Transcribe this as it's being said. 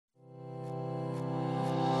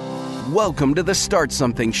Welcome to the Start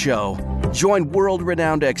Something Show. Join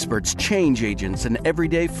world-renowned experts, change agents, and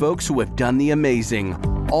everyday folks who have done the amazing.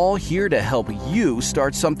 All here to help you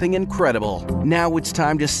start something incredible. Now it's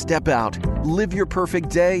time to step out, live your perfect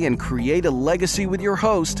day, and create a legacy with your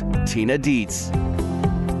host, Tina Dietz.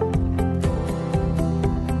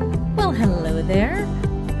 Well, hello there.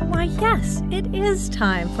 Why, yes, it is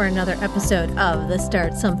time for another episode of the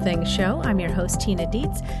Start Something Show. I'm your host, Tina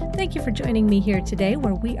Dietz. Thank you for joining me here today,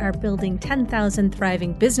 where we are building 10,000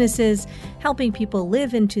 thriving businesses, helping people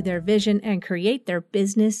live into their vision and create their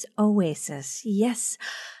business oasis. Yes.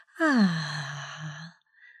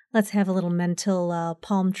 Let's have a little mental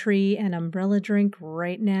palm tree and umbrella drink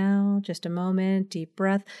right now. Just a moment. Deep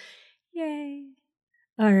breath. Yay.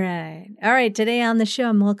 All right. Today on the show,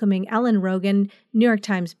 I'm welcoming Ellen Rogin, New York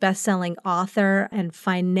Times bestselling author and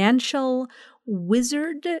financial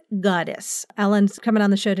wizard goddess. Ellen's coming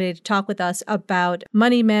on the show today to talk with us about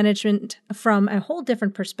money management from a whole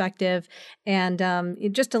different perspective. And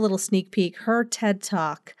just a little sneak peek, her TED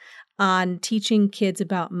Talk on teaching kids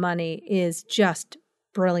about money is just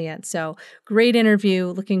brilliant. So great interview.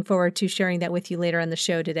 Looking forward to sharing that with you later on the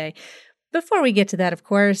show today. Before we get to that, of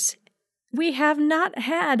course, we have not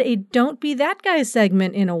had a Don't Be That Guy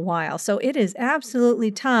segment in a while, so it is absolutely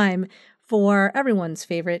time for everyone's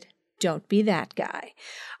favorite Don't Be That Guy.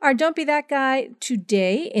 Our Don't Be That Guy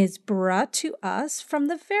today is brought to us from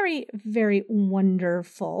the very, very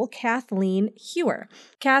wonderful Kathleen Hewer.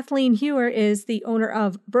 Kathleen Hewer is the owner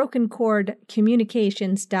of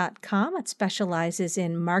BrokenChordCommunications.com. It specializes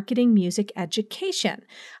in marketing music education.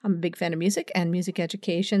 I'm a big fan of music and music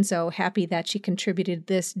education, so happy that she contributed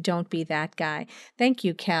this Don't Be That Guy. Thank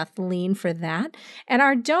you, Kathleen, for that. And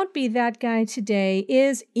our Don't Be That Guy today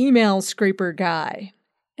is Email Scraper Guy.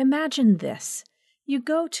 Imagine this. You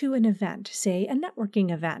go to an event, say a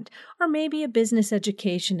networking event, or maybe a business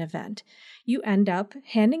education event. You end up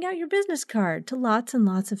handing out your business card to lots and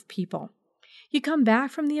lots of people. You come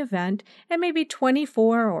back from the event, and maybe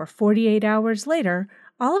 24 or 48 hours later,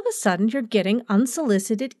 all of a sudden you're getting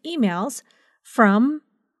unsolicited emails from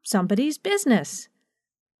somebody's business.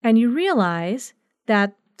 And you realize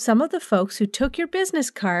that some of the folks who took your business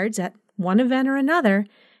cards at one event or another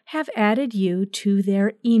have added you to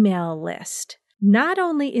their email list. Not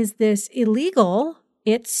only is this illegal,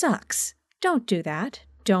 it sucks. Don't do that.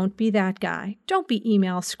 Don't be that guy. Don't be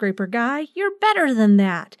email scraper guy. You're better than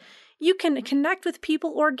that. You can connect with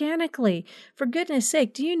people organically. For goodness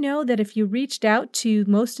sake, do you know that if you reached out to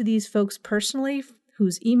most of these folks personally,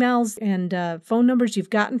 whose emails and phone numbers you've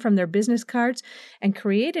gotten from their business cards, and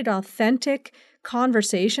created authentic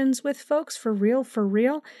conversations with folks for real,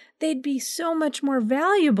 they'd be so much more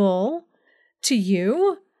valuable to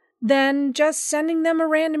you than just sending them a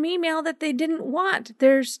random email that they didn't want.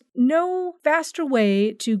 There's no faster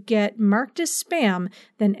way to get marked as spam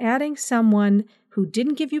than adding someone who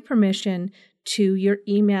didn't give you permission to your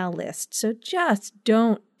email list. So just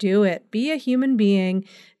don't do it. Be a human being.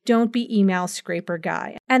 Don't be email scraper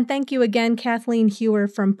guy. And thank you again, Kathleen Hewer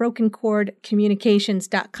from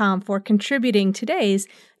BrokenChordCommunications.com for contributing today's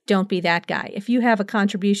Don't Be That Guy. If you have a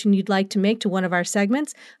contribution you'd like to make to one of our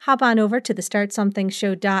segments, hop on over to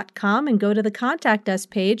thestartsomethingshow.com and go to the Contact Us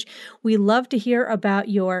page. We love to hear about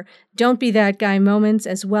your Don't Be That Guy moments,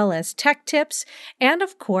 as well as tech tips, and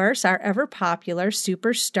of course, our ever-popular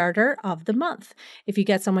Super Starter of the Month. If you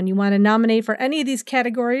get someone you want to nominate for any of these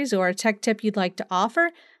categories or a tech tip you'd like to offer,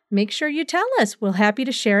 make sure you tell us. We're happy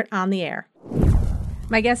to share it on the air.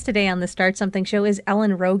 My guest today on the Start Something Show is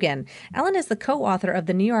Ellen Rogin. Ellen is the co-author of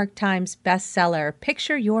the New York Times bestseller,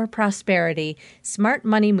 Picture Your Prosperity, Smart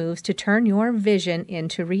Money Moves to Turn Your Vision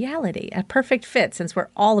into Reality. A perfect fit, since we're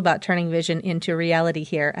all about turning vision into reality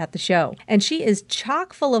here at the show. And she is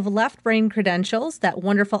chock full of left brain credentials, that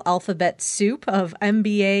wonderful alphabet soup of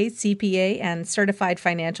MBA, CPA, and certified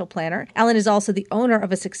financial planner. Ellen is also the owner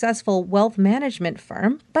of a successful wealth management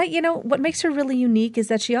firm. But what makes her really unique is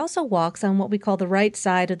that she also walks on what we call the right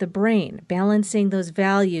side of the brain, balancing those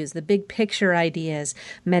values, the big picture ideas,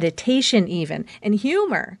 meditation even, and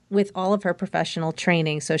humor with all of her professional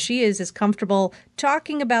training. So she is as comfortable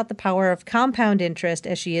talking about the power of compound interest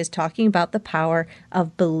as she is talking about the power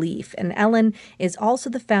of belief. And Ellen is also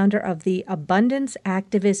the founder of the Abundance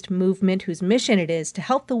Activist Movement, whose mission it is to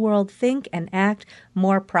help the world think and act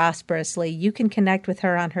more prosperously. You can connect with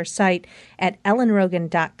her on her site at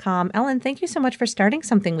ellenrogin.com. Ellen, thank you so much for starting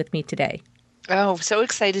something with me today. Oh, so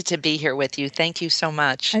excited to be here with you. Thank you so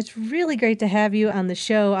much. It's really great to have you on the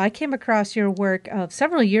show. I came across your work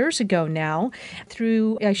several years ago now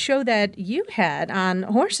through a show that you had on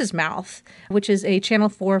Horse's Mouth, which is a channel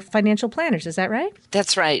for financial planners. Is that right?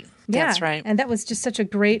 That's right. That's right. And that was just such a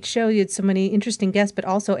great show. You had so many interesting guests, but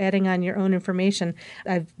also adding on your own information.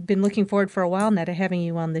 I've been looking forward for a while now to having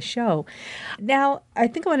you on the show. Now, I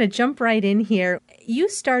think I want to jump right in here. You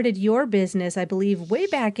started your business, I believe, way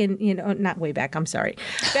back in, not way back, I'm sorry,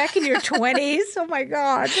 back in your 20s. Oh my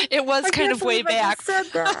God. It was kind of way back.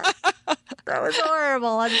 That was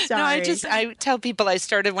horrible. I'm sorry. No, I tell people I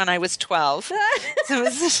started when I was 12. So it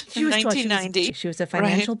was 1990. She was a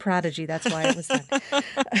financial prodigy. That's why it was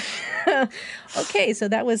that. Okay, so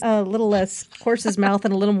that was a little less horse's mouth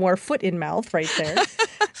and a little more foot in mouth right there.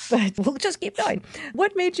 But we'll just keep going.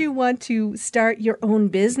 What made you want to start your own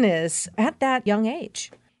business at that young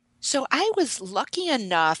age? So I was lucky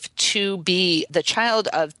enough to be the child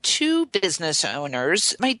of two business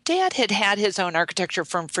owners. My dad had had his own architecture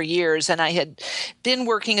firm for years, and I had been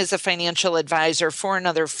working as a financial advisor for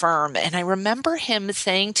another firm. And I remember him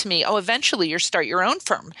saying to me, eventually you'll start your own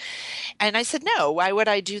firm. And I said, no, why would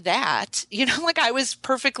I do that? I was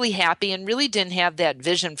perfectly happy and really didn't have that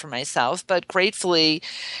vision for myself. But gratefully,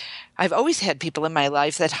 I've always had people in my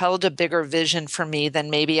life that held a bigger vision for me than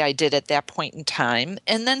maybe I did at that point in time.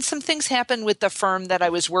 And then some things happened with the firm that I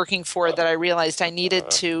was working for that I realized I needed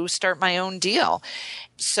to start my own deal.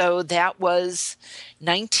 So that was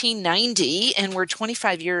 1990, and we're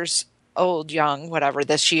 25 years old, young, whatever,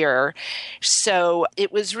 this year. So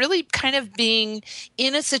it was really kind of being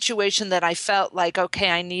in a situation that I felt like, okay,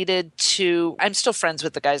 I'm still friends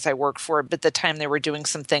with the guys I work for, but at the time they were doing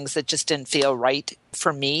some things that just didn't feel right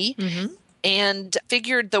for me. Mm-hmm. And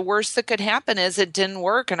figured the worst that could happen is it didn't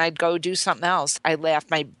work and I'd go do something else. I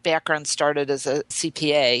laughed. My background started as a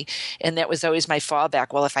CPA, and that was always my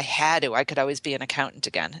fallback. Well, if I had to, I could always be an accountant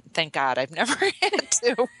again. Thank God I've never had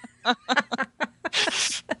to.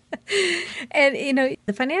 And,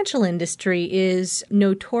 the financial industry is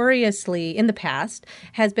notoriously, in the past,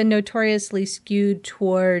 has been notoriously skewed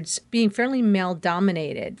towards being fairly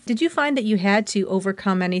male-dominated. Did you find that you had to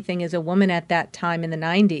overcome anything as a woman at that time in the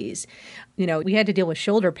 90s? We had to deal with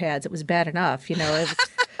shoulder pads. It was bad enough, Did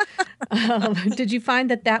you find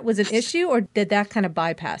that was an issue, or did that kind of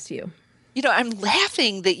bypass you? I'm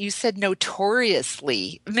laughing that you said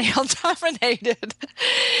notoriously male-dominated.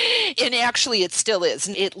 And actually, it still is.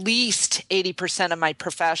 At least 80% of my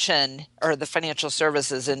profession, or the financial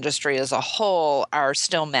services industry as a whole, are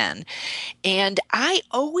still men. And I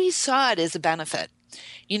always saw it as a benefit.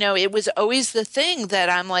 It was always the thing that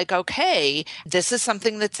I'm like, okay, this is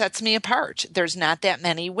something that sets me apart. There's not that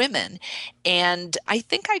many women. And I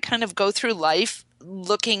think I kind of go through life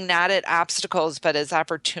looking not at obstacles, but as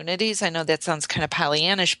opportunities. I know that sounds kind of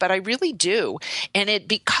Pollyannish, but I really do. And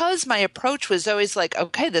because my approach was always like,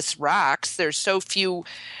 okay, this rocks. There's so few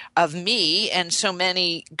of me and so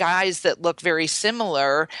many guys that look very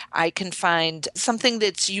similar. I can find something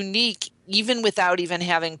that's unique even without even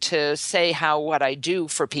having to say how what I do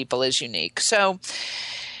for people is unique. So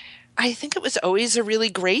I think it was always a really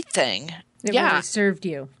great thing. It really served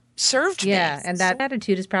you. Served me. Yeah, and that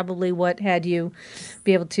attitude is probably what had you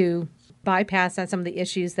be able to bypass on some of the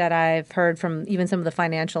issues that I've heard from even some of the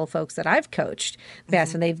financial folks that I've coached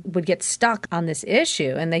past, and they would get stuck on this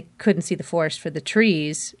issue and they couldn't see the forest for the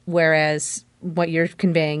trees, whereas what you're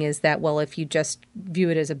conveying is that, well, if you just view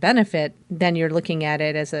it as a benefit, then you're looking at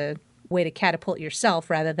it as a way to catapult yourself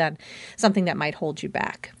rather than something that might hold you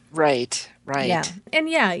back. Right. Yeah. And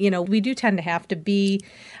we do tend to have to be,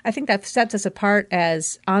 I think that sets us apart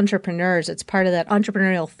as entrepreneurs. It's part of that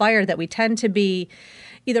entrepreneurial fire that we tend to be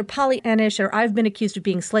either Pollyannish, or I've been accused of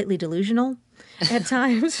being slightly delusional at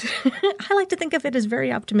times. I like to think of it as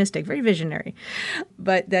very optimistic, very visionary.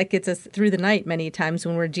 But that gets us through the night many times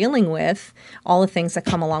when we're dealing with all the things that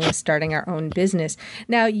come along with starting our own business.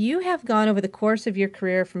 Now, you have gone over the course of your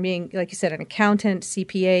career from being, like you said, an accountant,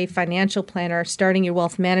 CPA, financial planner, starting your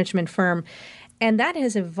wealth management firm. And that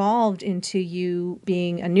has evolved into you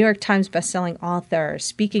being a New York Times bestselling author,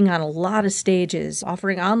 speaking on a lot of stages,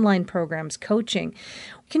 offering online programs, coaching.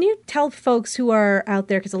 Can you tell folks who are out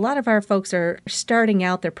there, because a lot of our folks are starting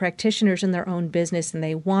out, they're practitioners in their own business, and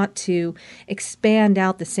they want to expand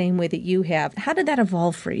out the same way that you have. How did that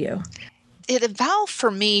evolve for you? It evolved for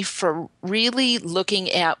me for really looking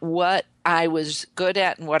at what I was good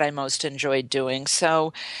at and what I most enjoyed doing.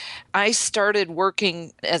 So I started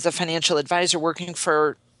working as a financial advisor, working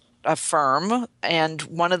for a firm. And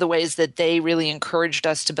one of the ways that they really encouraged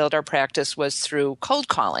us to build our practice was through cold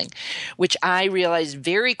calling, which I realized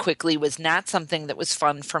very quickly was not something that was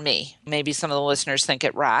fun for me. Maybe some of the listeners think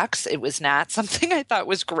it rocks. It was not something I thought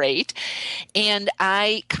was great. And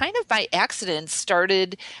I kind of by accident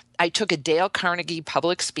started I took a Dale Carnegie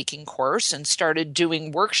public speaking course and started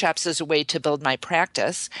doing workshops as a way to build my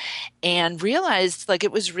practice, and realized like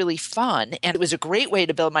it was really fun. And it was a great way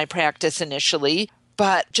to build my practice initially.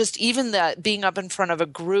 But just even the being up in front of a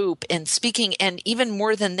group and speaking, and even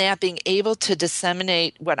more than that, being able to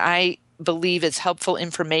disseminate what I believe is helpful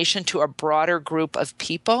information to a broader group of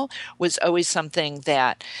people was always something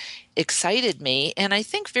that excited me. And I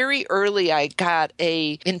think very early I got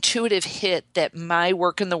a intuitive hit that my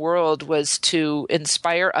work in the world was to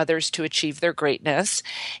inspire others to achieve their greatness.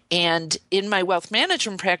 And in my wealth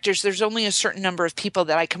management practice, there's only a certain number of people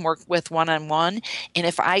that I can work with one-on-one. And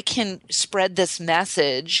if I can spread this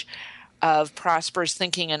message of prosperous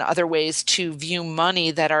thinking and other ways to view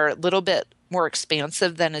money that are a little bit more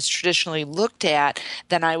expansive than is traditionally looked at,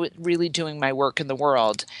 then I was really doing my work in the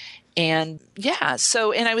world. And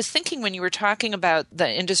and I was thinking when you were talking about the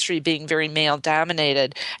industry being very male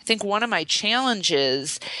dominated, I think one of my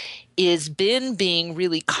challenges is being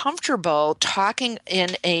really comfortable talking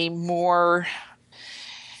in a more,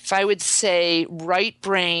 if I would say,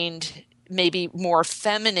 right-brained, maybe more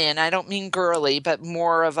feminine, I don't mean girly, but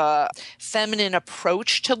more of a feminine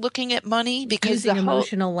approach to looking at money, because using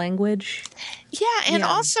emotional language. And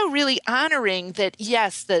also really honoring that,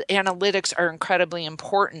 yes, the analytics are incredibly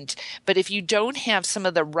important, but if you don't have some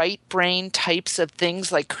of the right brain types of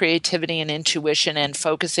things like creativity and intuition and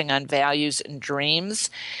focusing on values and dreams,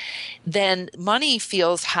 then money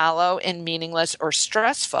feels hollow and meaningless or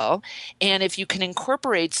stressful. And if you can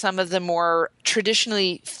incorporate some of the more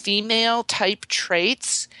traditionally female type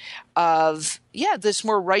traits of, this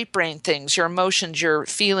more right brain things, your emotions, your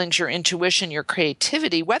feelings, your intuition, your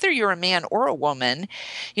creativity, whether you're a man or a woman,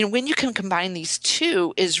 when you can combine these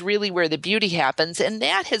two is really where the beauty happens. And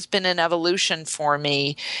that has been an evolution for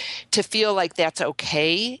me to feel like that's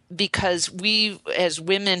okay, because we as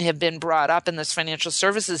women have been brought up in this financial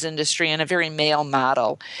services industry in a very male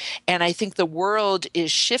model. And I think the world is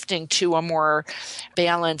shifting to a more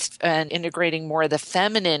balanced and integrating more of the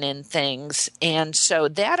feminine in things. And so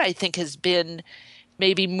that I think has been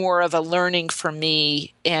maybe more of a learning for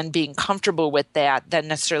me and being comfortable with that than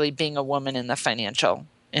necessarily being a woman in the financial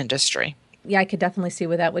industry. Yeah, I could definitely see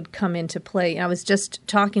where that would come into play. I was just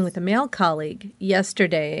talking with a male colleague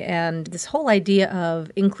yesterday, and this whole idea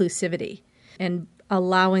of inclusivity and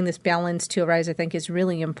allowing this balance to arise, I think, is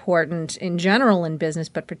really important in general in business,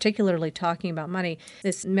 but particularly talking about money.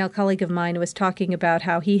 This male colleague of mine was talking about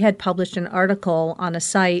how he had published an article on a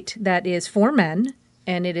site that is for men.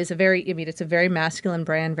 And it is it's a very masculine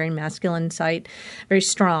brand, very masculine site, very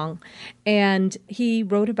strong. And he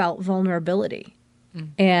wrote about vulnerability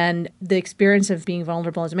and the experience of being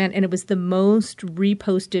vulnerable as a man. And it was the most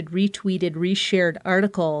reposted, retweeted, reshared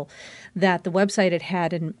article that the website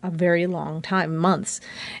had in a very long time, months.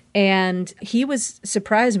 And he was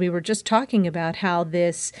surprised. We were just talking about how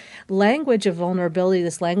this language of vulnerability,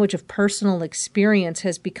 this language of personal experience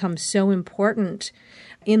has become so important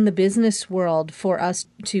in the business world for us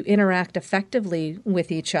to interact effectively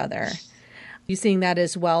with each other. You seeing that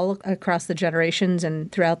as well across the generations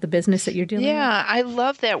and throughout the business that you're dealing with? Yeah, I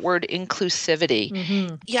love that word inclusivity.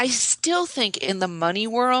 Mm-hmm. Yeah, I still think in the money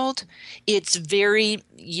world, it's very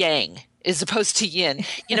yang as opposed to yin.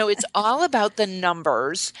 It's all about the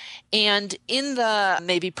numbers. And in the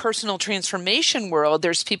maybe personal transformation world,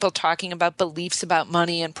 there's people talking about beliefs about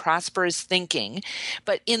money and prosperous thinking.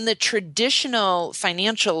 But in the traditional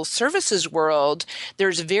financial services world,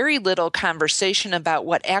 there's very little conversation about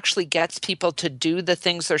what actually gets people to do the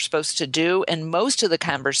things they're supposed to do. And most of the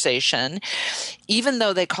conversation, even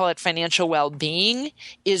though they call it financial well-being,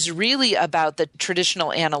 is really about the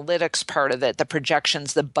traditional analytics part of it, the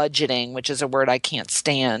projections, the budgeting, which is a word I can't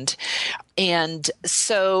stand. And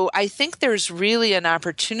so I think there's really an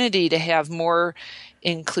opportunity to have more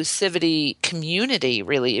inclusivity community,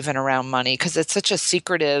 really, even around money, because it's such a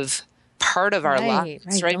secretive part of our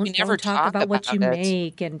lives, right? We never talk about what you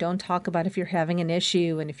make, and don't talk about if you're having an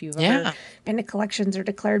issue, and if you've ever been to collections or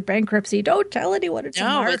declared bankruptcy. Don't tell anyone. It's a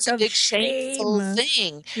mark of big shame. Shameful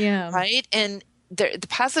thing, right? And the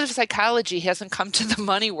positive psychology hasn't come to the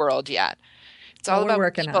money world yet. It's all about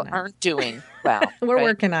what people aren't doing well. We're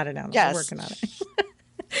working on it now. Yes. We're working on it.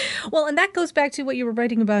 Well, and that goes back to what you were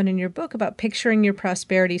writing about in your book about picturing your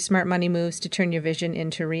prosperity, smart money moves to turn your vision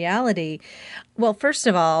into reality. Well, first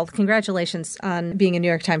of all, congratulations on being a New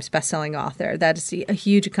York Times bestselling author. That is a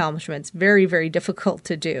huge accomplishment. It's very, very difficult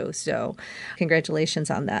to do. So congratulations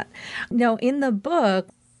on that. Now, in the book,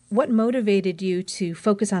 what motivated you to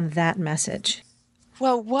focus on that message?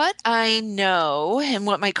 Well, what I know and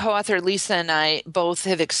what my co-author Lisa and I both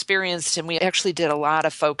have experienced, and we actually did a lot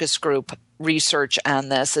of focus group research on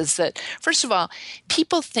this, is that, first of all,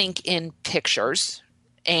 people think in pictures.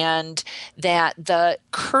 And that the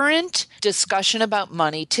current discussion about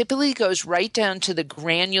money typically goes right down to the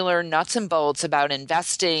granular nuts and bolts about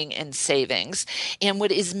investing and savings. And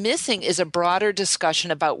what is missing is a broader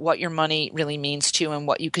discussion about what your money really means to you and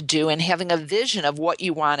what you could do, and having a vision of what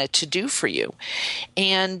you want it to do for you.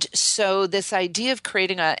 And so this idea of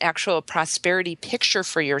creating an actual prosperity picture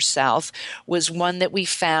for yourself was one that we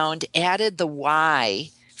found added the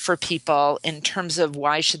why for people in terms of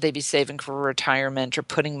why should they be saving for retirement or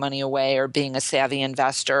putting money away or being a savvy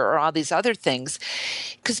investor or all these other things.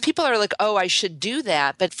 Because people are like, oh, I should do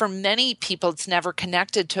that. But for many people, it's never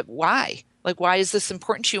connected to why. Like, why is this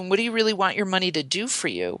important to you? And what do you really want your money to do for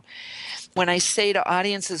you? When I say to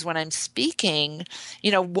audiences when I'm speaking,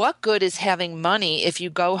 what good is having money if you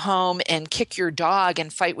go home and kick your dog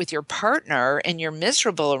and fight with your partner and you're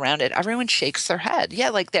miserable around it? Everyone shakes their head. Yeah,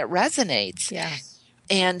 like that resonates. Yeah.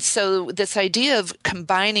 And so this idea of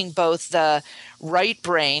combining both the right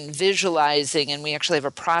brain, visualizing, and we actually have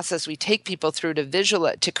a process we take people through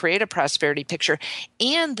to create a prosperity picture,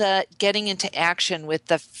 and the getting into action with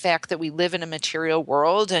the fact that we live in a material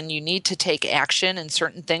world and you need to take action in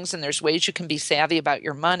certain things, and there's ways you can be savvy about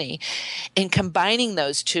your money. And combining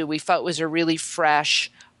those two, we felt was a really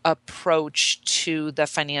fresh approach to the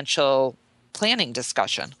financial planning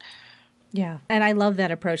discussion. Yeah. And I love that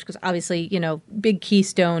approach because obviously, big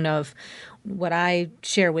keystone of what I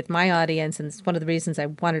share with my audience, and it's one of the reasons I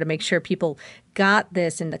wanted to make sure people got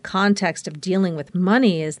this in the context of dealing with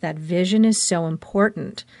money, is that vision is so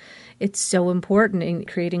important. It's so important in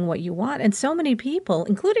creating what you want. And so many people,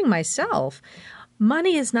 including myself,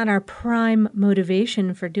 money is not our prime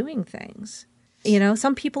motivation for doing things.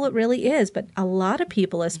 Some people it really is, but a lot of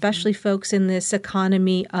people, especially folks in this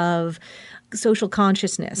economy of social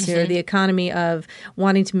consciousness or the economy of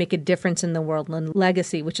wanting to make a difference in the world and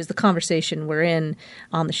legacy, which is the conversation we're in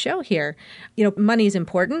on the show here. Money is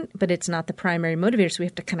important, but it's not the primary motivator. So we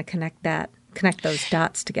have to kind of connect those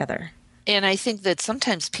dots together. And I think that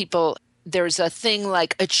sometimes there's a thing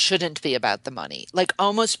like it shouldn't be about the money, like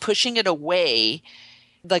almost pushing it away.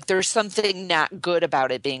 Like there's something not good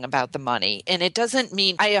about it being about the money. And it doesn't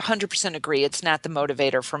mean, I 100% agree, it's not the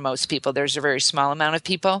motivator for most people. There's a very small amount of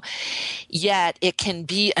people. Yet it can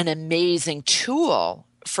be an amazing tool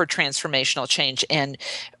for transformational change and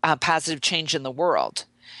positive change in the world.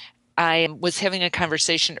 I was having a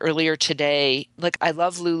conversation earlier today. Like, I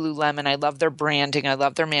love Lululemon. I love their branding. I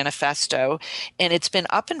love their manifesto. And it's been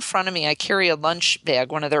up in front of me. I carry a lunch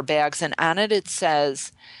bag, one of their bags, and on it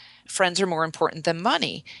says, friends are more important than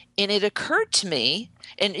money. And it occurred to me,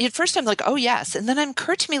 and at first I'm like, oh, yes. And then it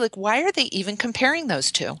occurred to me, like, why are they even comparing those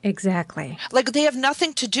two? Exactly. Like, they have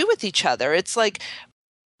nothing to do with each other. It's like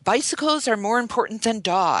bicycles are more important than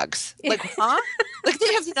dogs. Like, huh? Like,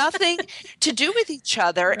 they have nothing to do with each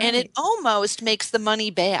other. Right. And it almost makes the money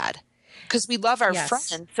bad. Because we love our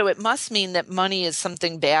friends, so it must mean that money is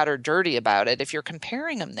something bad or dirty about it if you're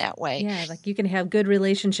comparing them that way. Yeah, like you can have good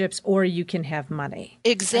relationships or you can have money.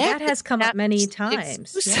 Exactly. And that has come up many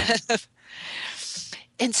times. Yeah.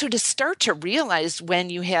 And so to start to realize when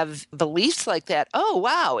you have beliefs like that, oh,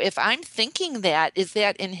 wow, if I'm thinking that, is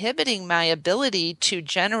that inhibiting my ability to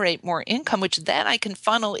generate more income, which then I can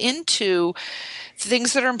funnel into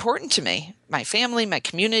things that are important to me, my family, my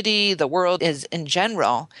community, the world is in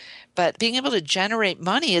general. But being able to generate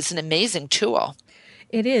money is an amazing tool.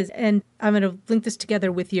 It is. And I'm going to link this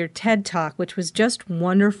together with your TED Talk, which was just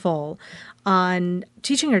wonderful, on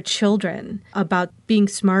teaching our children about being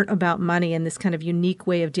smart about money and this kind of unique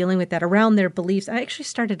way of dealing with that around their beliefs. I actually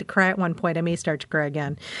started to cry at one point. I may start to cry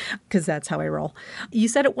again because that's how I roll. You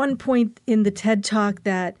said at one point in the TED Talk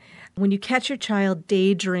that when you catch your child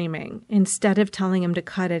daydreaming, instead of telling them to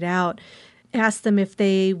cut it out, ask them if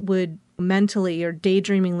they would mentally or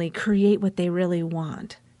daydreamingly create what they really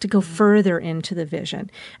want, to go further into the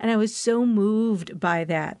vision. And I was so moved by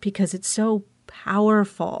that because it's so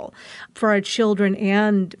powerful for our children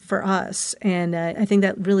and for us. And I think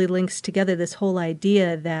that really links together this whole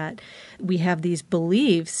idea that we have these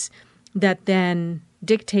beliefs that then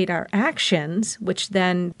dictate our actions, which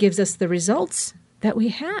then gives us the results that we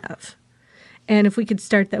have. And if we could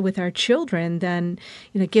start that with our children, then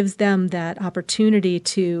it gives them that opportunity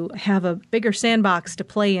to have a bigger sandbox to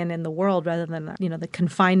play in the world rather than the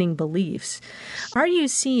confining beliefs. Are you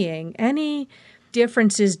seeing any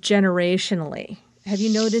differences generationally? Have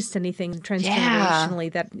you noticed anything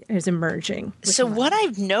transgenerationally that is emerging? So what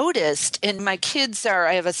I've noticed, and my kids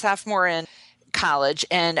I have a sophomore in college,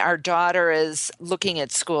 and our daughter is looking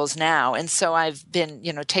at schools now. And so I've been,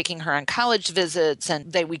 taking her on college visits,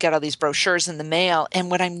 and we get all these brochures in the mail. And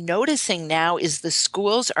what I'm noticing now is the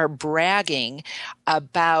schools are bragging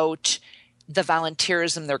about the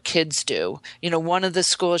volunteerism their kids do. One of the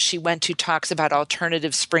schools she went to talks about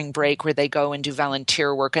alternative spring break where they go and do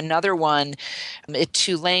volunteer work. Another one at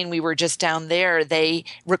Tulane, we were just down there, they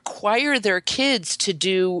require their kids to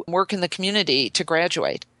do work in the community to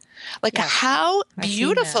graduate. Like, yes, how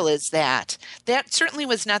beautiful is that? That certainly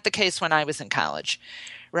was not the case when I was in college,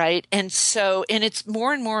 right? And it's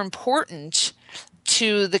more and more important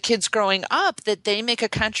to the kids growing up that they make a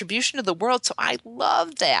contribution to the world. So I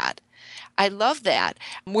love that.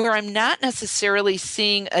 Where I'm not necessarily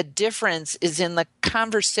seeing a difference is in the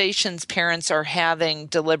conversations parents are having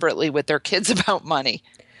deliberately with their kids about money.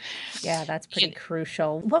 Yeah, that's pretty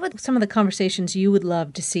crucial. What would some of the conversations you would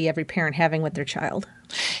love to see every parent having with their child?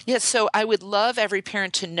 Yes, so I would love every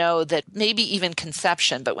parent to know that maybe even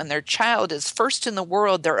conception, but when their child is first in the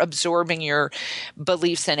world, they're absorbing your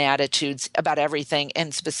beliefs and attitudes about everything,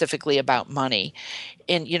 and specifically about money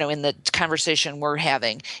in the conversation we're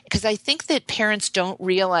having. Because I think that parents don't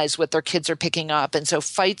realize what their kids are picking up. And so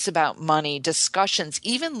fights about money, discussions,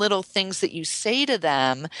 even little things that you say to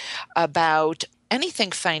them about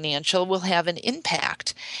anything financial will have an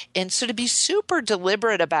impact. And so to be super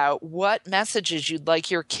deliberate about what messages you'd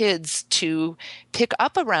like your kids to pick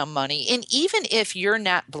up around money. And even if you're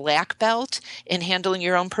not black belt in handling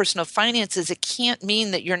your own personal finances, it can't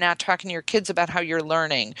mean that you're not talking to your kids about how you're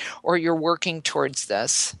learning or you're working towards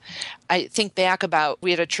this. I think back about,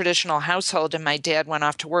 we had a traditional household and my dad went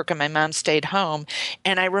off to work and my mom stayed home.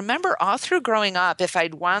 And I remember all through growing up, if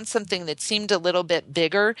I'd want something that seemed a little bit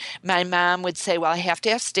bigger, my mom would say, well, I have to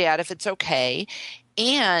ask Dad if it's okay.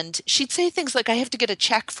 And she'd say things like, I have to get a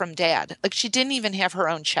check from Dad. Like, she didn't even have her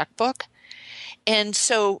own checkbook. And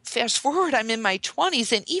so fast forward, I'm in my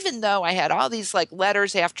 20s. And even though I had all these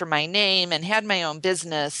letters after my name and had my own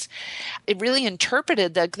business, it really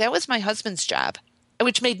interpreted that was my husband's job,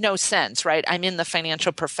 which made no sense, right? I'm in the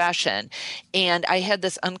financial profession. And I had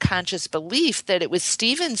this unconscious belief that it was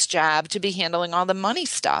Stephen's job to be handling all the money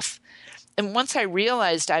stuff. And once I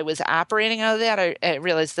realized I was operating out of that, I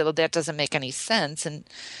realized that doesn't make any sense. And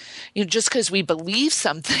just because we believe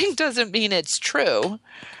something doesn't mean it's true.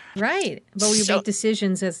 Right. But we make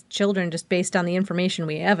decisions as children just based on the information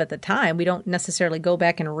we have at the time. We don't necessarily go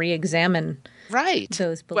back and re-examine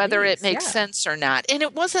those beliefs. Whether it makes sense or not. And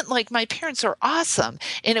it wasn't like, my parents are awesome.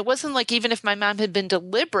 And it wasn't like, even if my mom had been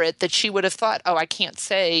deliberate, that she would have thought, oh, I can't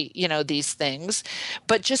say, these things.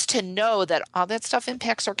 But just to know that all that stuff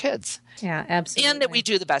impacts our kids. Yeah, absolutely. And that we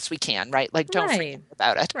do the best we can, right? Don't forget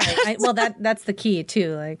about it. Right. Well, that's the key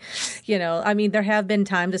too. There have been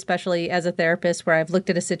times, especially as a therapist, where I've looked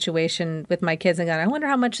at a situation with my kids and gone, I wonder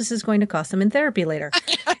how much this is going to cost them in therapy later.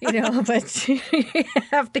 But you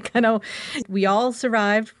have to we all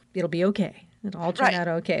survived. It'll be okay. It'll all turn out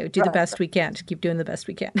okay. Do the best we can. Just keep doing the best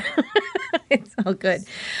we can. It's all good.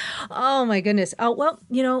 Oh, my goodness. Oh, well,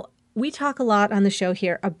 we talk a lot on the show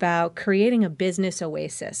here about creating a business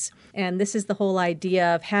oasis. And this is the whole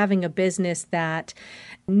idea of having a business that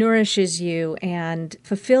nourishes you and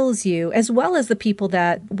fulfills you, as well as the people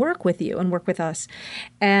that work with you and work with us.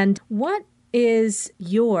 And what is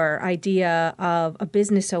your idea of a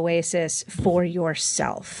business oasis for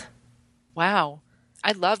yourself? Wow.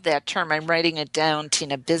 I love that term. I'm writing it down,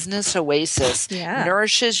 Tina. Business oasis.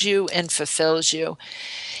 Nourishes you and fulfills you.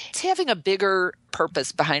 It's having a bigger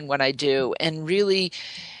purpose behind what I do and really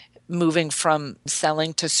moving from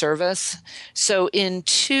selling to service. So in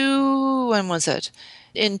 2000.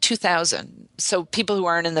 So people who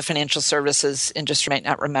aren't in the financial services industry might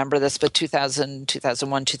not remember this, but 2000,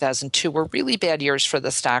 2001, 2002 were really bad years for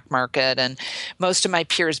the stock market. And most of my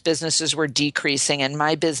peers' businesses were decreasing. And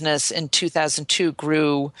my business in 2002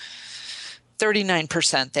 grew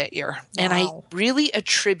 39% that year. Wow. And I really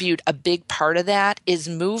attribute a big part of that is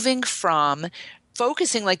moving from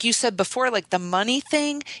focusing, like you said before, the money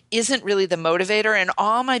thing isn't really the motivator. And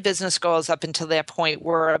all my business goals up until that point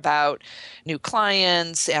were about new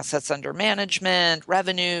clients, assets under management,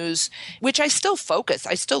 revenues, which I still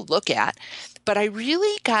look at. But I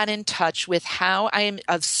really got in touch with how I am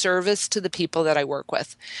of service to the people that I work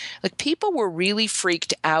with. People were really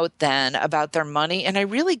freaked out then about their money. And I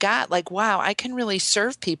really got wow, I can really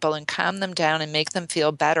serve people and calm them down and make them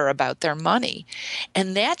feel better about their money.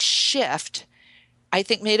 And that shift I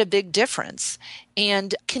think made a big difference.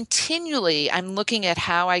 And continually, I'm looking at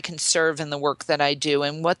how I can serve in the work that I do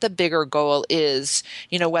and what the bigger goal is,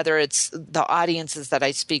 whether it's the audiences that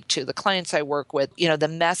I speak to, the clients I work with, the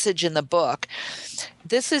message in the book.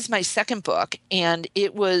 This is my second book, and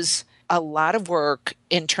it was a lot of work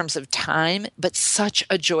in terms of time, but such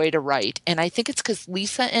a joy to write. And I think it's because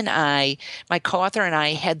Lisa and I, my co-author and I,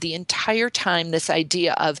 had the entire time this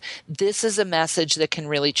idea of this is a message that can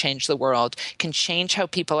really change the world, can change how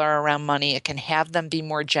people are around money. It can have them be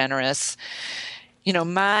more generous.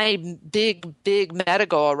 My big meta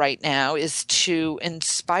goal right now is to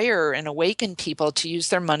inspire and awaken people to use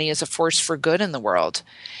their money as a force for good in the world.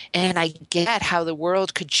 And I get how the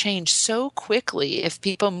world could change so quickly if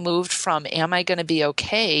people moved from, am I going to be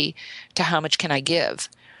okay, to how much can I give?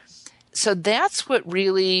 So that's what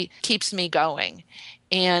really keeps me going.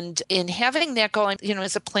 And in having that goal,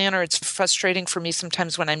 as a planner, it's frustrating for me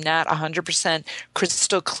sometimes when I'm not 100%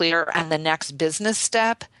 crystal clear on the next business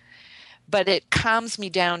step. But it calms me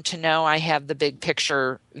down to know I have the big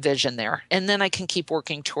picture vision there. And then I can keep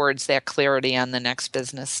working towards that clarity on the next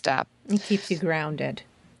business step. It keeps you grounded.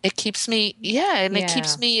 It keeps me, it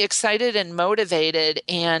keeps me excited and motivated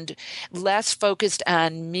and less focused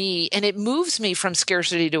on me. And it moves me from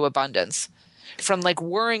scarcity to abundance, from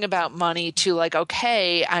worrying about money to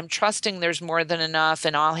okay, I'm trusting there's more than enough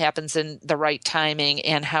and all happens in the right timing.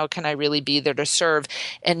 And how can I really be there to serve?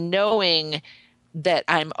 And knowing that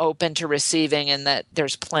I'm open to receiving and that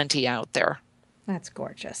there's plenty out there. That's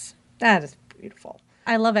gorgeous. That is beautiful.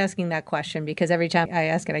 I love asking that question because every time I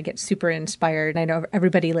ask it, I get super inspired. I know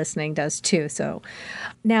everybody listening does too. So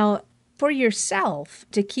now for yourself,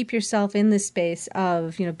 to keep yourself in this space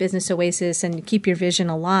of, business oasis and keep your vision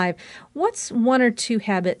alive, what's one or two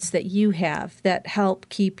habits that you have that help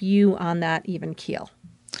keep you on that even keel?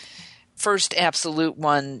 First absolute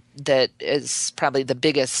one that is probably the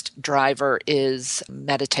biggest driver is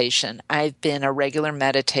meditation. I've been a regular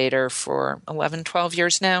meditator for 11, 12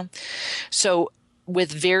 years now. So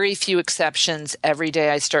with very few exceptions, every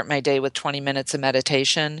day I start my day with 20 minutes of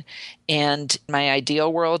meditation. And in my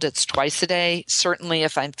ideal world, it's twice a day. Certainly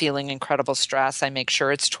if I'm feeling incredible stress, I make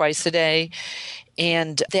sure it's twice a day.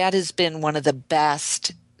 And that has been one of the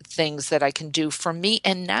best things that I can do for me,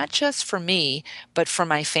 and not just for me, but for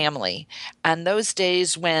my family. And those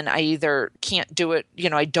days when I either can't do it,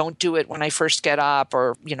 I don't do it when I first get up,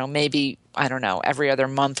 or, maybe, I don't know, every other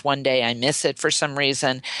month, one day I miss it for some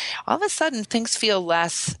reason, all of a sudden things feel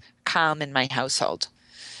less calm in my household.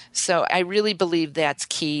 So I really believe that's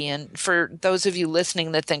key. And for those of you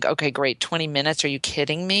listening that think, okay, great, 20 minutes, are you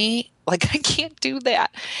kidding me? I can't do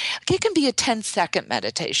that. It can be a 10-second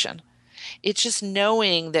meditation. It's just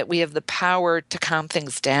knowing that we have the power to calm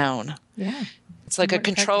things down. Yeah. It's like a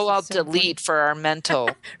Control-Alt-Delete for our mental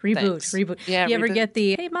Reboot. Yeah, you ever get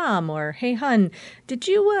the, hey, Mom, or hey, hun, did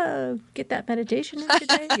you get that meditation in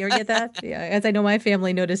today? You ever get that? Yeah, as I know my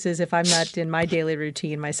family notices if I'm not in my daily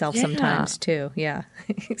routine myself sometimes too. Yeah,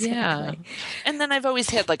 exactly. Yeah. And then I've always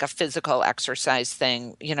had a physical exercise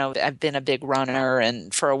thing. I've been a big runner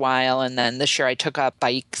and for a while, and then this year I took up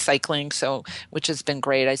bike cycling, which has been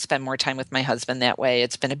great. I spend more time with my husband that way.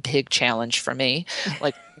 It's been a big challenge for me.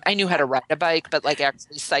 I knew how to ride a bike, but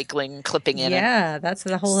actually cycling, clipping in. Yeah, that's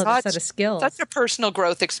a whole other set of skills. Such a personal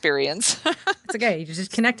growth experience. It's okay. You're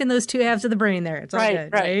just connecting those two halves of the brain there. It's all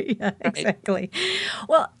good, right? Yeah, exactly.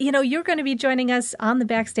 Well, you're going to be joining us on the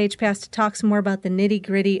Backstage Pass to talk some more about the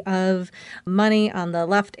nitty-gritty of money on the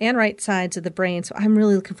left and right sides of the brain. So I'm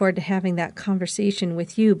really looking forward to having that conversation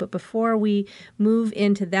with you. But before we move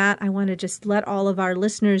into that, I want to just let all of our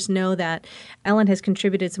listeners know that Ellen has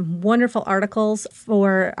contributed some wonderful articles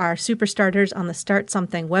for our super starters on the Start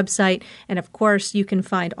Something website. And of course, you can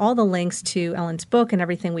find all the links to Ellen's book and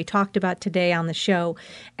everything we talked about today on the show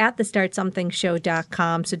at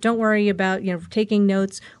thestartsomethingshow.com. So don't worry about, taking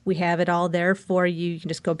notes. We have it all there for you. You can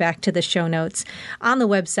just go back to the show notes on the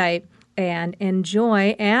website and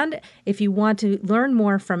enjoy. And if you want to learn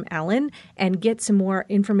more from Ellen and get some more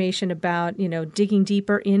information about, digging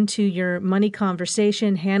deeper into your money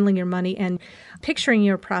conversation, handling your money, and picturing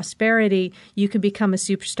your prosperity, you can become a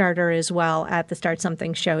super starter as well at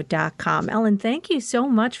thestartsomethingshow.com. Ellen, thank you so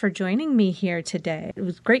much for joining me here today. It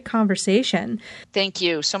was a great conversation. Thank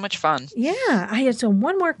you. So much fun. Yeah. I had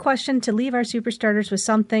one more question to leave our super starters with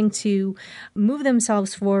something to move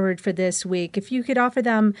themselves forward for this week. If you could offer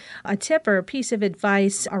them a tip or a piece of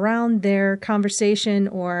advice around their conversation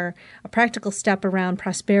or a practical step around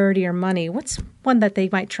prosperity or money, what's one that they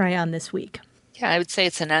might try on this week? Yeah, I would say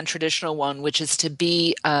it's a non-traditional one, which is to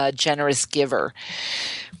be a generous giver.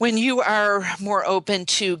 When you are more open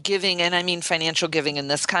to giving, and I mean financial giving in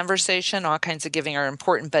this conversation, all kinds of giving are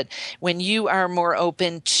important, but when you are more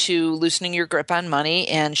open to loosening your grip on money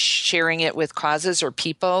and sharing it with causes or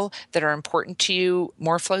people that are important to you,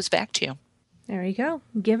 more flows back to you. There you go.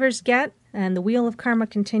 Givers get, and the wheel of karma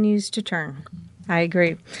continues to turn. I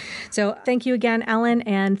agree. So thank you again, Ellen,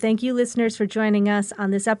 and thank you, listeners, for joining us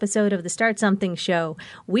on this episode of the Start Something Show.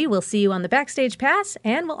 We will see you on the Backstage Pass,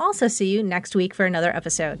 and we'll also see you next week for another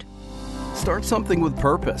episode. Start something with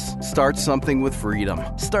purpose. Start something with freedom.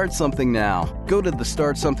 Start something now. Go to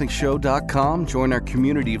thestartsomethingshow.com, join our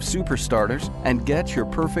community of superstarters, and get your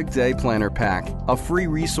perfect day planner pack, a free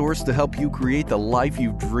resource to help you create the life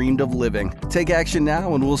you've dreamed of living. Take action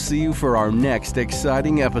now, and we'll see you for our next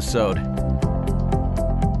exciting episode.